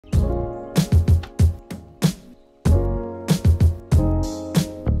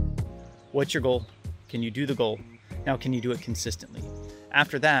What's your goal? Can you do the goal? Now, can you do it consistently?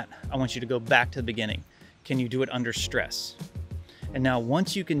 After that, I want you to go back to the beginning. Can you do it under stress? And now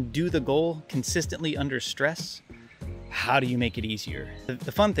once you can do the goal consistently under stress, how do you make it easier?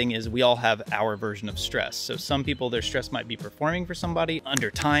 The fun thing is we all have our version of stress. So some people, their stress might be performing for somebody under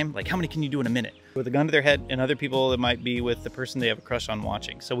time, like how many can you do in a minute? With a gun to their head, and other people it might be with the person they have a crush on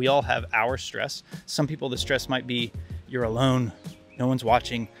watching. So we all have our stress. Some people the stress might be you're alone, no one's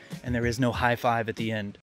watching, and there is no high five at the end.